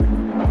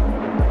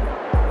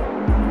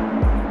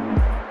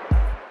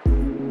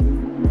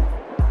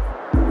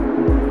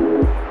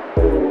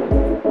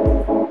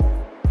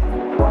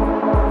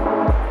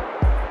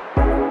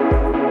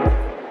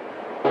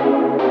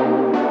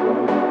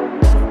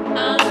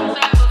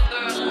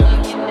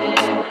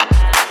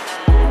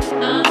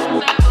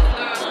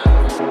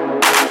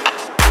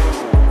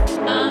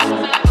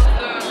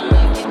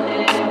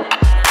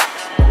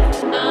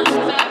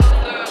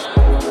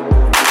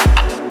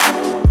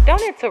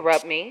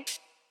interrupt me.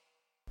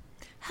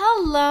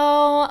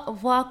 Hello,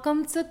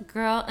 welcome to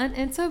Girl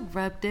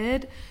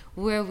Uninterrupted,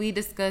 where we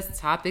discuss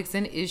topics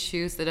and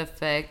issues that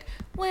affect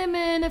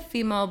women,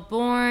 female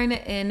born,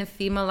 and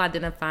female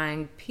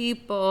identifying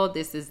people.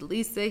 This is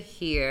Lisa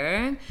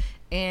here,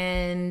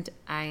 and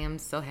I am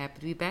so happy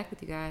to be back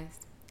with you guys.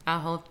 I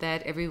hope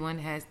that everyone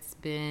has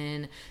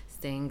been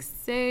staying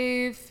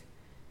safe,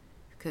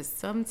 because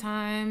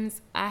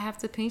sometimes I have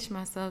to pinch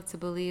myself to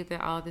believe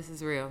that all this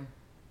is real.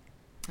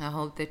 I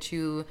hope that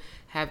you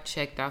have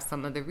checked out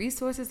some of the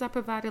resources I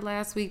provided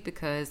last week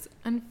because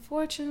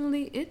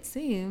unfortunately it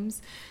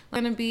seems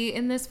I'm going to be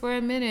in this for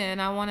a minute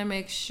and I want to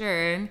make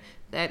sure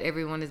that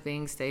everyone is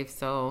being safe.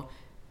 So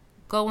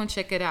go and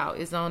check it out.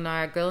 It's on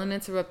our Girl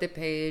Uninterrupted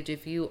page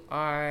if you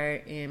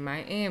are in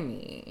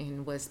Miami,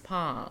 in West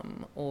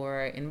Palm,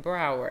 or in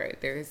Broward.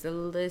 There's a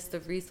list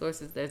of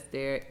resources that's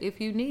there if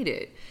you need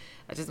it.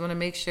 I just want to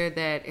make sure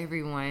that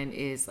everyone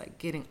is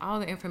getting all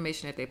the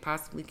information that they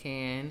possibly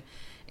can.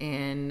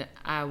 And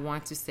I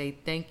want to say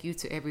thank you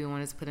to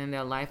everyone who's putting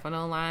their life on the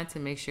line to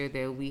make sure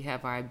that we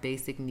have our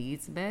basic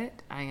needs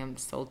met. I am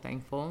so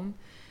thankful.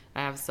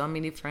 I have so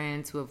many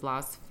friends who have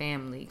lost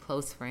family,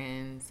 close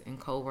friends, and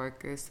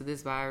coworkers to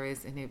this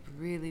virus, and it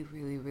really,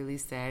 really, really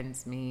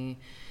saddens me.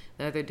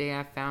 The other day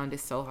I found it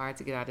so hard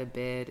to get out of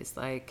bed. It's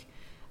like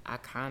I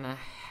kind of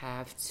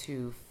have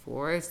to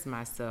force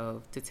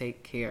myself to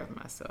take care of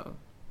myself.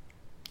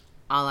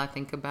 All I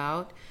think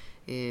about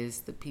is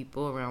the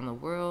people around the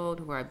world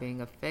who are being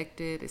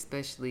affected,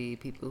 especially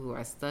people who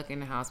are stuck in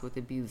the house with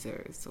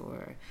abusers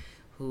or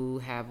who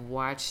have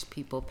watched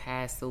people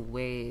pass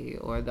away,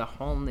 or the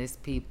homeless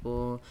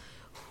people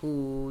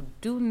who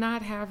do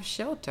not have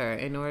shelter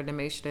in order to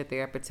make sure that they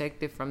are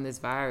protected from this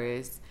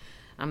virus.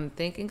 I'm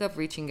thinking of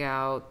reaching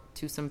out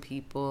to some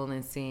people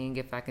and seeing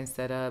if I can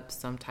set up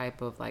some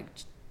type of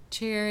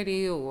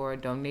charity or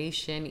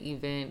donation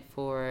event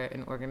for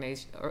an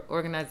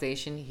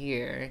organization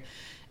here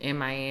in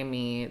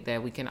Miami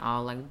that we can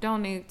all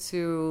donate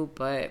to,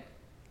 but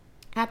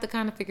I have to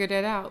kind of figure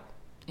that out,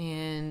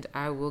 and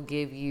I will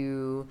give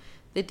you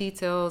the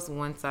details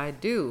once I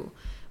do.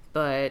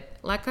 But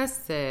like I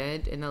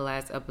said in the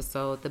last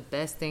episode, the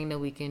best thing that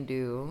we can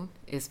do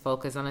is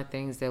focus on the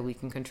things that we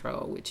can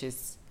control, which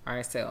is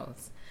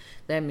ourselves.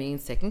 That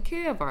means taking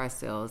care of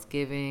ourselves,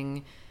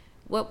 giving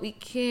what we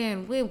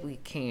can when we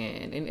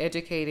can, and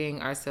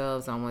educating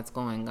ourselves on what's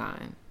going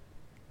on.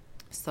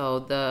 So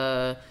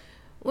the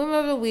Women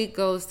of the Week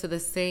goes to the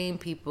same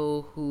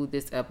people who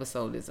this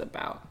episode is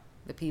about.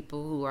 The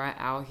people who are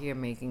out here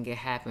making it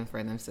happen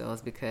for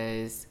themselves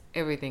because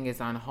everything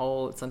is on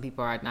hold. Some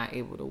people are not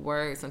able to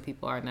work. Some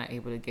people are not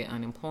able to get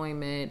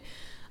unemployment.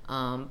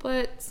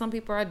 But some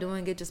people are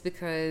doing it just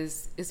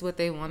because it's what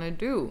they want to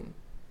do.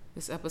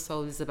 This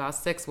episode is about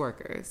sex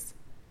workers.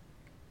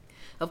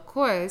 Of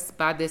course,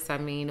 by this I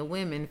mean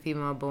women,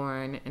 female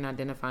born, and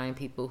identifying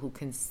people who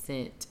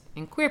consent,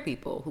 and queer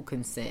people who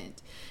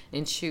consent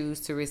and choose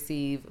to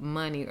receive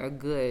money or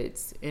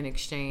goods in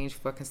exchange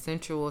for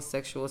consensual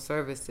sexual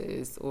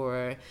services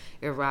or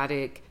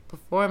erotic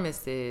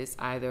performances,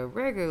 either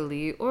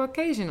regularly or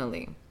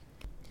occasionally.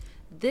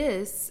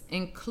 This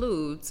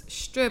includes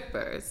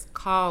strippers,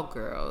 call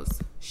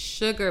girls,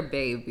 sugar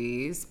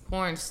babies,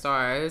 porn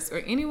stars, or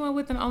anyone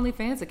with an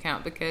OnlyFans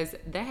account, because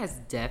that has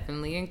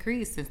definitely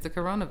increased since the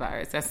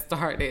coronavirus has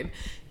started.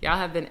 Y'all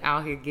have been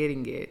out here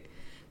getting it.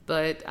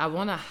 But I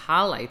want to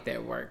highlight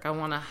their work. I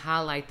want to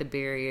highlight the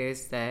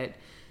barriers that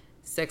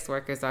sex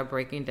workers are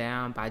breaking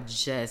down by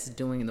just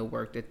doing the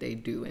work that they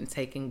do and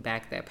taking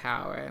back that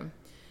power,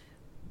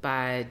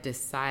 by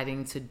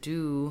deciding to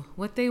do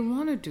what they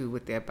want to do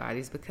with their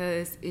bodies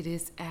because it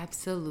is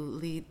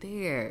absolutely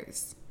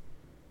theirs.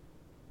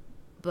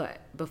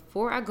 But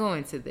before I go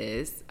into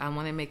this, I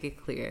want to make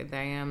it clear that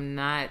I am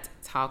not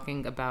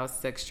talking about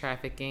sex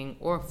trafficking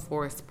or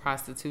forced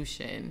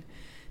prostitution.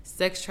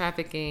 Sex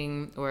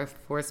trafficking or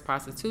forced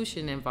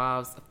prostitution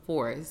involves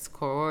force,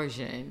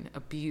 coercion,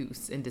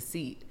 abuse, and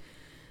deceit.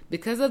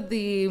 Because of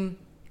the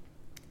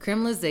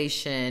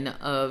criminalization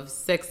of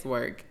sex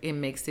work, it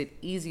makes it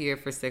easier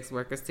for sex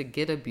workers to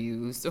get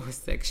abused or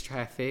sex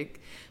trafficked.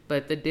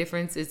 But the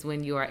difference is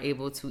when you are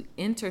able to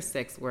enter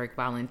sex work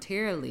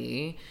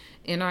voluntarily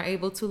and are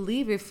able to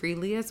leave it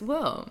freely as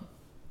well.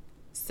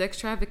 Sex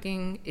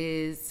trafficking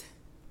is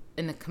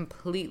a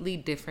completely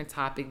different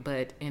topic,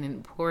 but an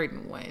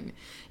important one.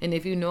 And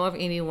if you know of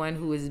anyone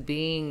who is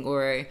being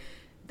or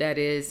that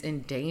is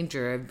in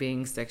danger of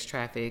being sex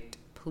trafficked,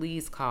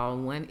 please call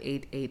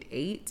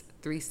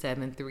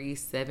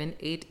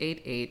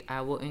 1-888-373-7888. I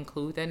will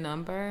include that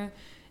number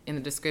in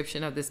the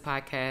description of this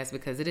podcast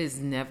because it is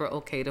never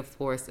okay to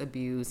force,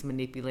 abuse,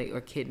 manipulate,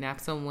 or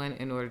kidnap someone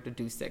in order to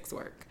do sex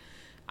work.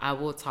 I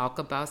will talk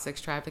about sex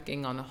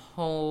trafficking on a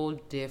whole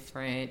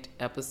different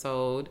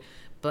episode,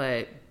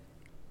 but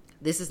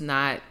this is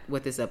not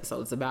what this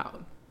episode is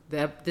about.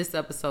 This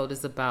episode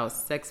is about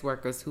sex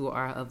workers who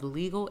are of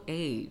legal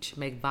age,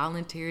 make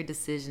voluntary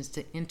decisions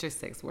to enter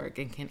sex work,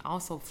 and can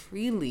also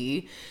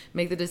freely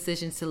make the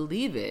decision to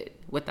leave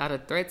it without a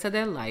threat to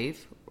their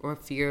life or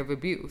fear of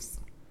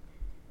abuse.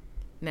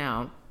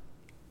 Now,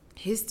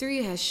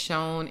 history has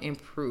shown and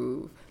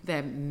proved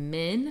that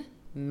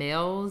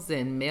males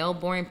and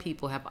male-born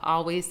people have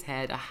always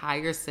had a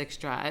higher sex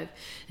drive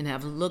and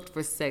have looked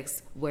for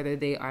sex whether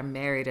they are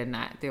married or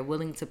not. They're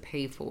willing to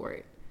pay for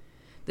it.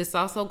 This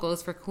also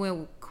goes for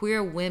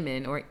queer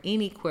women or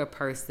any queer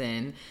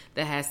person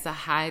that has to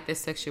hide their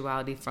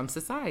sexuality from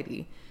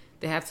society.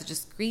 They have to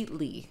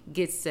discreetly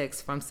get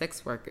sex from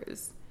sex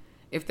workers.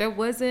 If there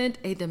wasn't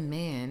a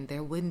demand,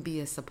 there wouldn't be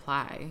a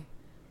supply.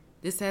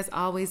 This has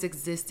always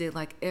existed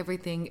like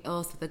everything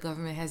else that the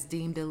government has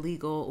deemed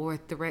illegal or a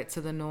threat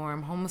to the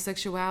norm.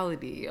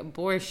 Homosexuality,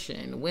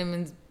 abortion,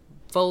 women's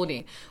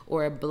voting,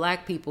 or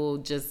black people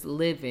just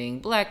living,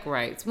 black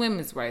rights,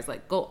 women's rights,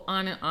 like go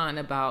on and on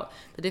about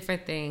the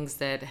different things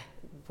that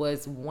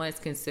was once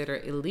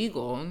considered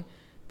illegal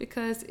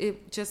because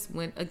it just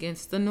went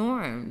against the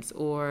norms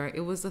or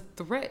it was a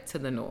threat to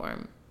the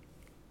norm.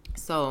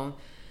 So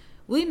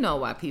we know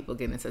why people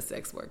get into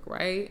sex work,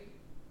 right?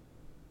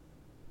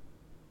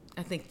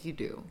 I think you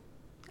do.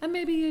 And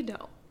maybe you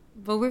don't.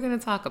 But we're going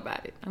to talk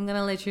about it. I'm going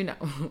to let you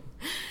know.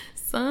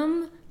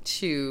 Some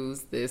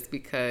choose this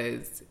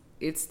because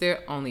it's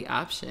their only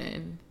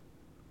option.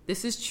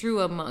 This is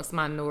true amongst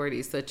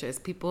minorities such as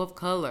people of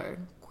color,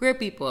 queer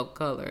people of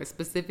color,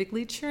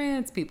 specifically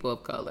trans people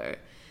of color.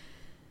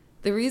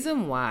 The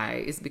reason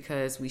why is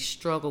because we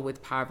struggle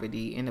with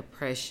poverty and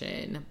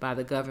oppression by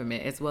the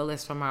government as well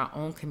as from our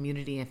own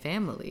community and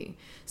family.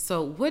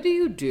 So what do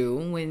you do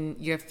when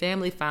your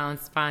family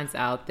finds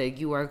out that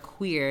you are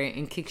queer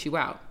and kicks you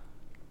out?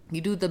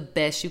 You do the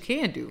best you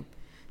can do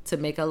to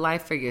make a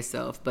life for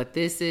yourself. But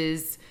this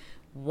is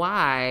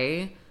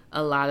why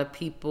a lot of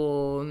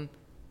people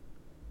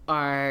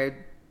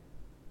are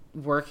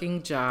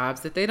working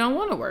jobs that they don't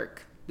want to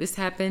work. This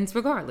happens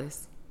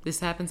regardless. This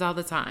happens all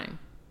the time.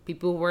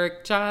 People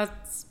work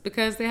jobs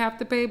because they have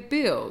to pay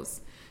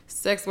bills.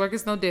 Sex work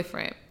is no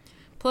different.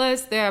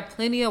 Plus, there are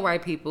plenty of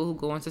white people who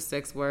go into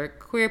sex work.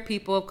 Queer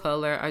people of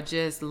color are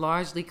just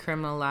largely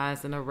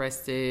criminalized and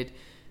arrested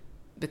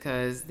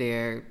because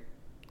they're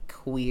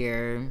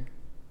queer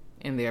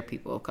and they're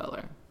people of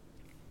color.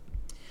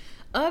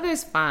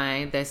 Others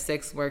find that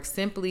sex work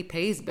simply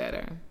pays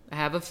better. I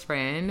have a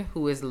friend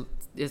who is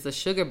a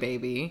sugar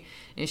baby,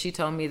 and she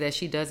told me that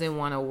she doesn't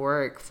want to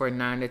work for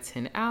 9 to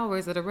 10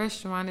 hours at a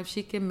restaurant if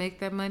she can make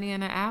that money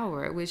in an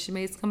hour, which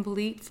makes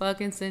complete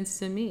fucking sense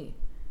to me.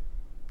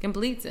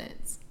 Complete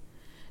sense.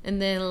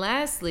 And then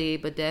lastly,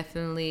 but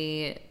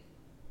definitely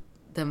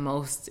the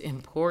most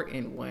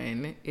important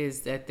one,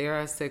 is that there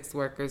are sex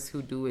workers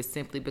who do it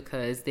simply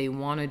because they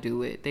want to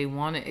do it. They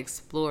want to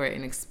explore it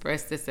and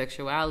express their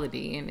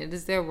sexuality, and it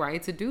is their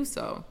right to do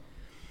so.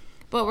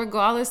 But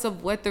regardless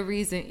of what the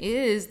reason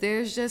is,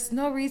 there's just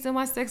no reason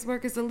why sex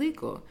work is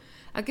illegal.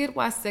 I get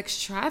why sex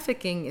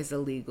trafficking is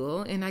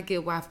illegal, and I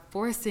get why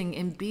forcing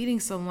and beating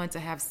someone to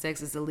have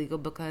sex is illegal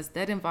because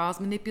that involves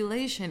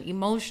manipulation,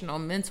 emotional,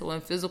 mental,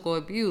 and physical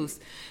abuse.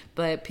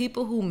 But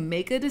people who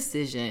make a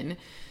decision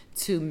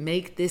to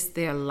make this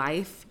their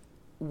life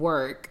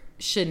work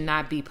should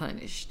not be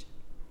punished.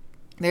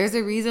 There's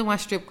a reason why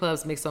strip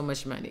clubs make so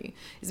much money.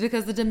 It's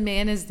because the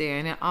demand is there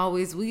and it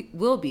always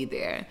will be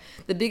there.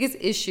 The biggest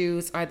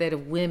issues are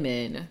that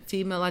women,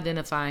 female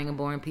identifying and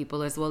born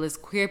people, as well as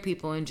queer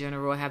people in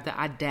general, have the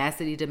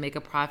audacity to make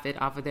a profit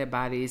off of their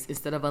bodies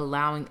instead of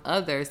allowing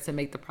others to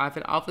make the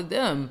profit off of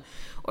them,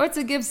 or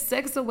to give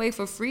sex away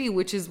for free,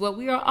 which is what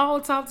we are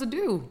all taught to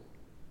do.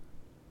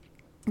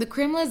 The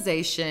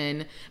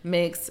criminalization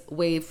makes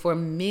way for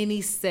many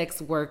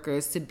sex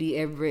workers to be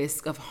at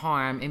risk of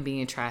harm and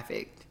being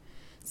trafficked.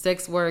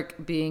 Sex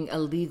work being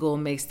illegal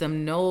makes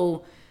them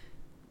no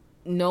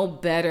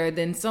better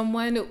than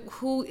someone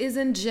who is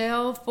in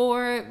jail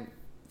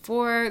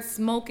for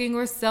smoking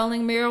or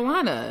selling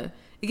marijuana.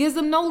 It gives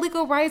them no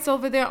legal rights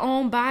over their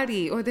own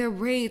body or their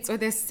rights or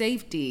their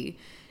safety.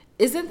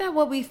 Isn't that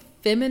what we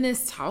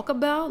feminists talk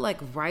about? Like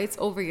rights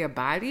over your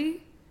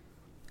body?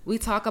 We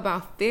talk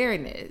about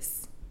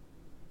fairness.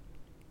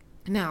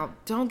 Now,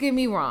 don't get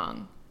me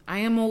wrong. I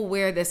am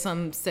aware that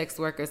some sex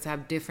workers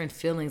have different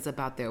feelings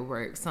about their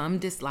work. Some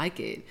dislike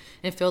it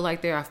and feel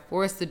like they are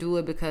forced to do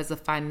it because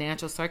of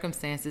financial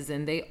circumstances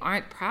and they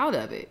aren't proud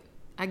of it.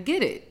 I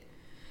get it.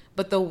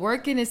 But the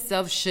work in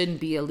itself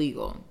shouldn't be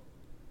illegal.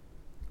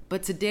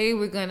 But today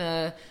we're going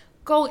to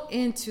go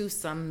into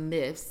some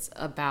myths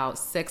about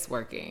sex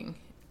working.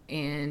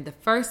 And the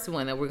first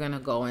one that we're going to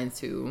go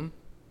into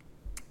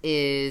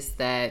is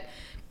that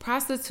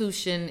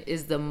prostitution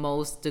is the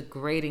most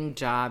degrading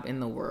job in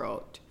the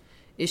world.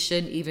 It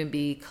shouldn't even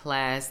be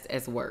classed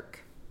as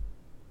work.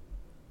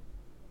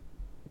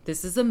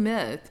 This is a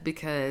myth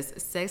because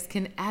sex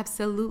can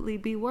absolutely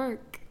be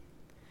work.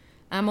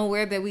 I'm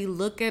aware that we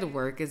look at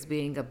work as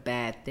being a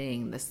bad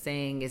thing. The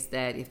saying is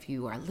that if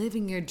you are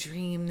living your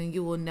dream, then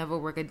you will never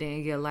work a day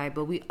in your life.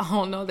 But we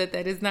all know that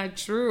that is not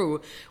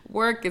true.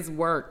 Work is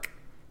work.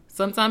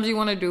 Sometimes you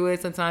want to do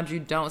it, sometimes you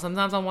don't.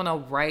 Sometimes I want to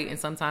write, and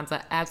sometimes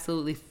I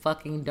absolutely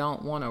fucking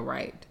don't want to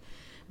write.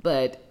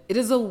 But it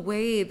is a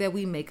way that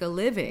we make a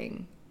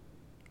living.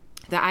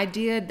 The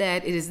idea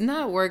that it is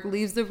not work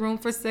leaves the room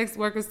for sex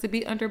workers to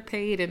be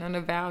underpaid and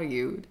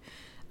undervalued.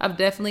 I've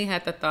definitely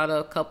had the thought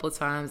a couple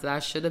times that I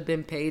should have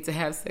been paid to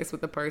have sex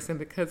with a person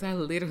because I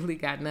literally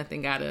got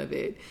nothing out of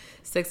it.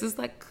 Sex is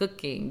like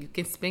cooking. You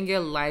can spend your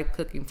life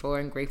cooking for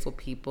ungrateful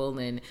people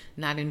and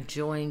not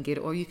enjoying it,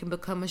 or you can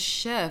become a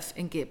chef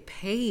and get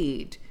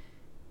paid.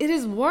 It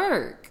is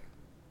work.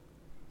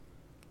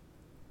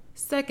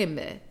 Second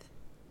myth,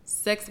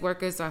 sex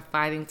workers are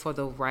fighting for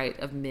the right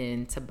of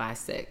men to buy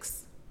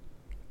sex.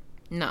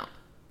 No,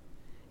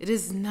 it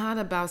is not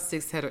about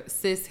cis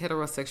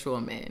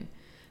heterosexual men.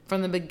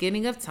 From the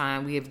beginning of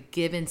time, we have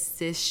given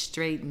cis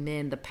straight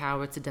men the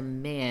power to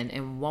demand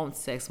and want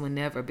sex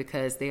whenever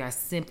because they are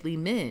simply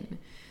men.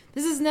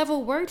 This has never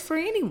worked for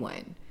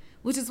anyone,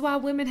 which is why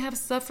women have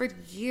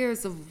suffered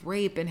years of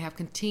rape and have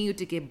continued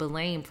to get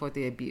blamed for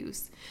the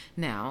abuse.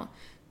 Now,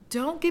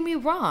 don't get me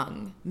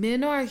wrong,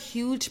 men are a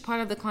huge part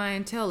of the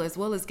clientele as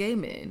well as gay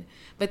men,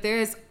 but there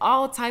is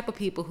all type of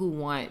people who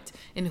want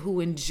and who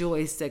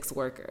enjoy sex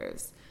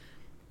workers.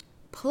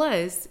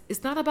 Plus,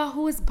 it's not about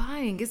who is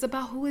buying, it's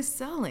about who is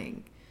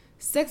selling.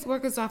 Sex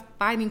workers are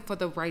fighting for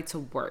the right to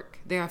work.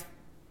 They are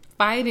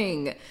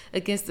fighting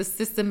against the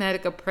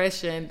systematic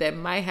oppression that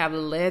might have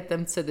led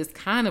them to this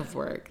kind of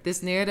work.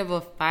 This narrative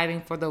of fighting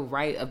for the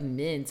right of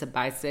men to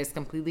buy sex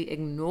completely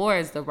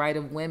ignores the right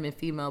of women,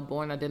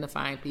 female-born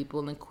identifying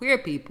people, and queer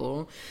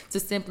people to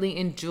simply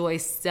enjoy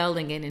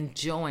selling and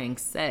enjoying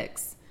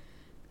sex.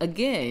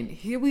 Again,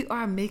 here we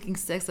are making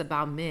sex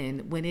about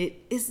men when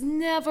it is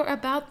never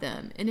about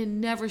them, and it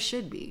never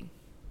should be.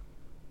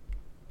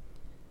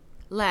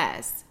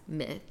 Last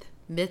myth,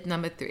 myth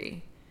number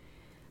 3.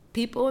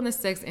 People in the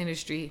sex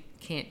industry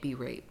can't be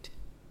raped.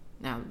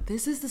 Now,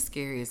 this is the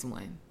scariest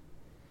one.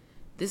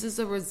 This is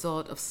a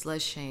result of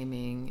slut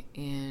shaming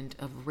and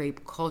of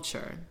rape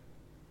culture.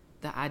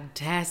 The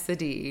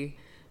audacity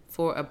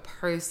for a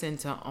person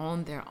to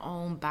own their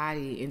own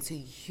body and to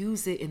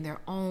use it in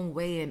their own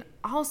way and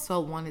also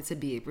want it to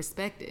be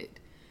respected.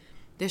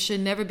 There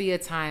should never be a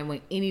time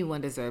when anyone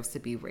deserves to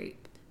be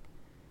raped.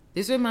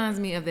 This reminds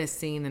me of that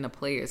scene in A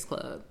Players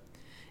Club.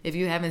 If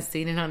you haven't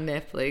seen it on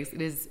Netflix,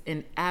 it is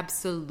an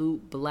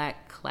absolute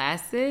black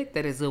classic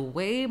that is a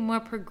way more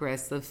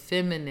progressive,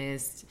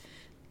 feminist,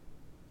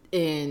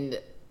 and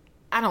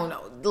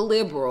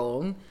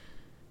liberal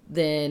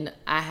than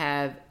I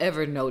have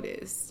ever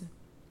noticed.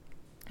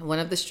 One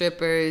of the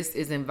strippers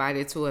is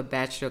invited to a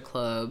bachelor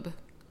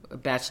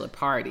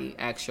party,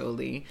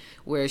 actually,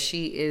 where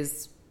she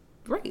is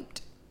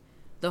raped.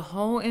 The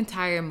whole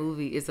entire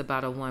movie is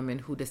about a woman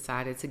who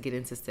decided to get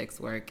into sex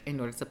work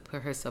in order to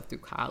put herself through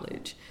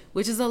college,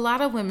 which is a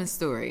lot of women's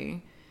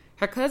story.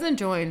 Her cousin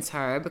joins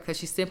her because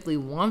she simply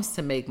wants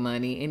to make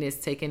money and is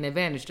taken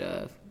advantage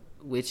of,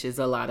 which is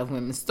a lot of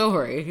women's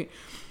story.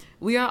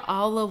 We are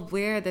all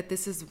aware that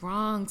this is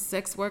wrong.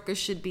 Sex workers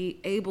should be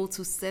able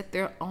to set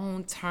their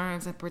own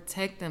terms and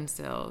protect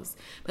themselves.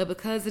 But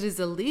because it is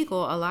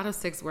illegal, a lot of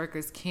sex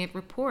workers can't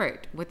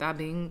report without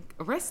being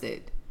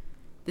arrested.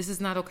 This is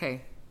not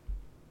okay.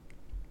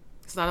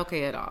 It's not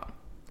okay at all.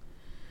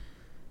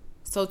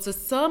 So to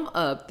sum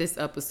up this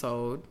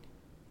episode,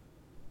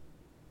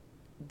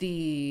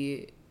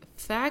 the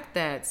fact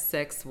that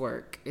sex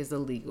work is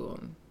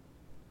illegal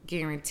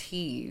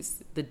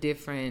guarantees the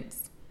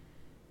difference.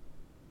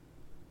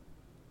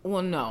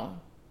 Well, no.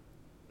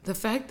 The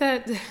fact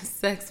that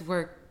sex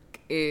work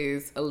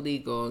is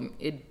illegal,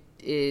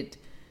 it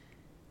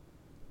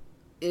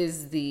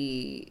is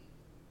the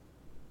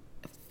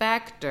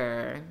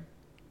factor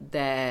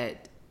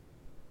that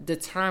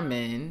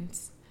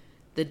determines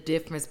the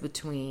difference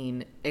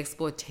between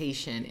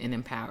exploitation and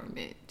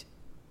empowerment,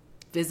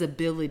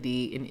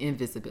 visibility and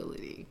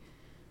invisibility,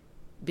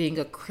 being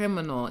a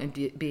criminal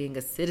and being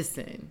a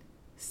citizen,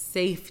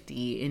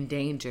 safety and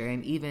danger,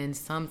 and even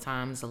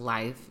sometimes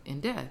life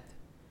and death.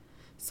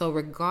 So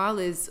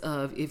regardless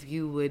of if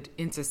you would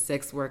enter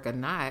sex work or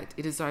not,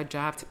 it is our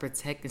job to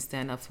protect and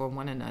stand up for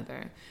one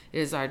another. It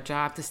is our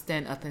job to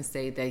stand up and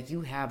say that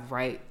you have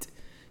rights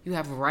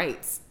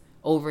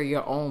over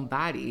your own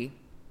body.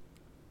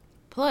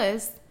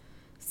 Plus,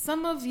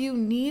 some of you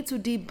need to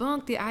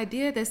debunk the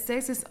idea that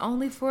sex is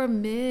only for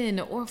men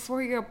or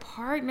for your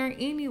partner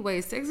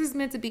anyway. Sex is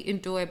meant to be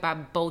enjoyed by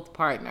both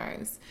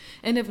partners.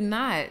 And if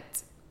not,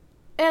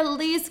 at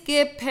least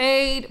get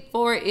paid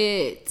for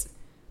it.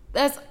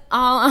 That's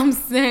all I'm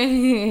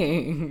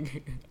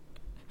saying.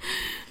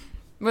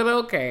 But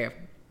okay,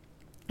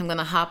 I'm going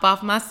to hop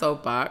off my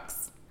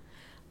soapbox.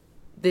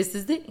 This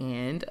is the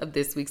end of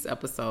this week's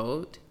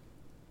episode.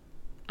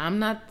 I'm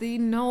not the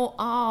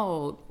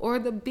know-all or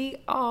the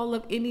be-all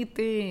of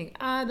anything.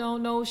 I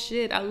don't know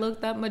shit. I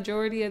looked up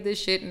majority of this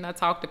shit and I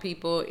talked to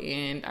people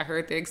and I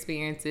heard their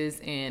experiences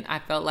and I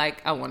felt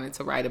like I wanted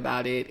to write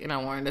about it and I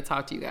wanted to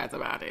talk to you guys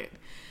about it.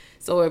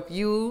 So if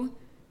you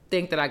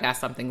think that I got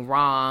something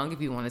wrong,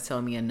 if you want to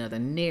tell me another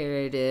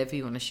narrative, if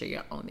you want to share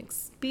your own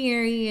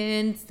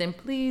experience, then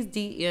please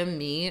DM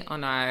me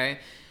on our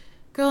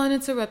Girl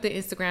Uninterrupted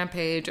Instagram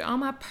page or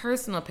on my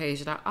personal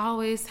page that I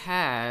always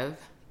have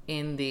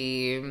in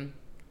the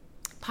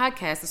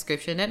podcast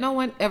description that no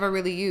one ever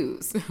really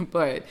used.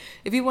 But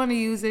if you want to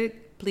use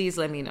it, please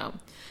let me know.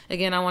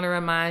 Again, I want to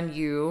remind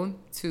you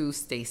to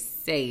stay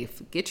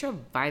safe. Get your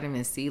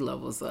vitamin C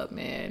levels up,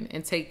 man,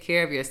 and take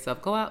care of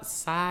yourself. Go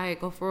outside,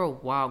 go for a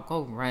walk,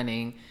 go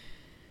running.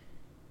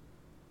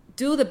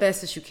 Do the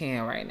best that you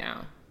can right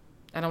now.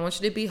 I don't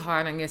want you to be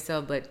hard on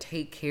yourself, but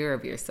take care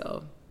of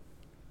yourself.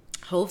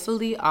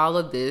 Hopefully all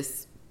of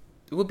this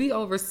will be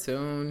over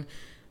soon.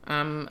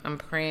 I'm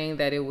praying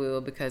that it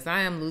will, because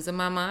I am losing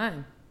my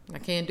mind. I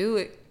can't do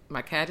it.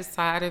 My cat is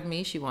tired of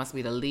me. She wants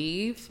me to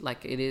leave.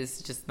 Like, it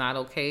is just not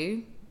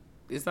okay.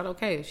 It's not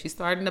okay. She's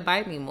starting to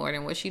bite me more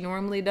than what she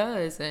normally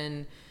does.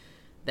 And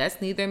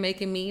that's neither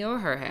making me or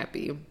her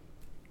happy.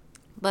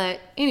 But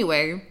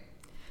anyway,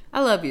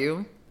 I love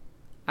you.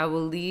 I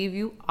will leave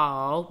you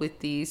all with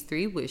these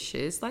 3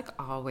 wishes, like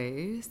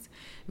always.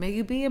 May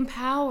you be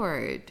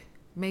empowered.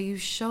 May you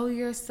show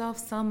yourself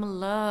some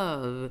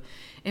love.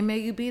 And may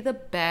you be the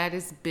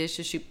baddest bitch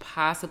that you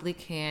possibly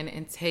can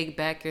and take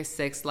back your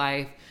sex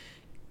life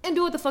and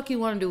do what the fuck you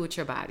want to do with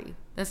your body.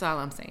 That's all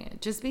I'm saying.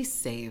 Just be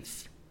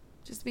safe.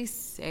 Just be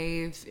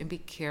safe and be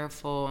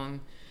careful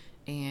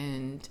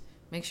and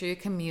make sure you're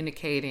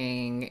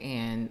communicating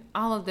and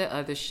all of the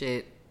other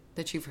shit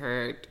that you've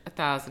heard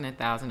 1,000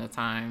 of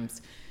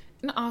times.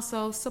 And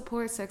also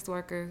support sex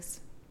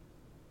workers.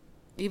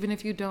 Even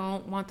if you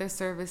don't want their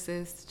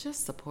services,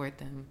 just support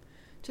them.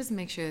 Just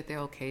make sure that they're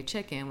okay.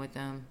 Check in with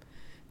them.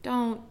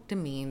 Don't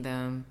demean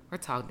them or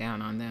talk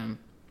down on them.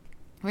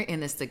 We're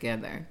in this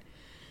together.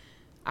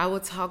 I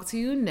will talk to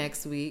you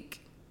next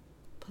week.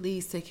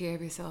 Please take care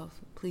of yourself.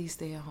 Please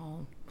stay at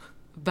home.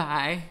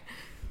 Bye.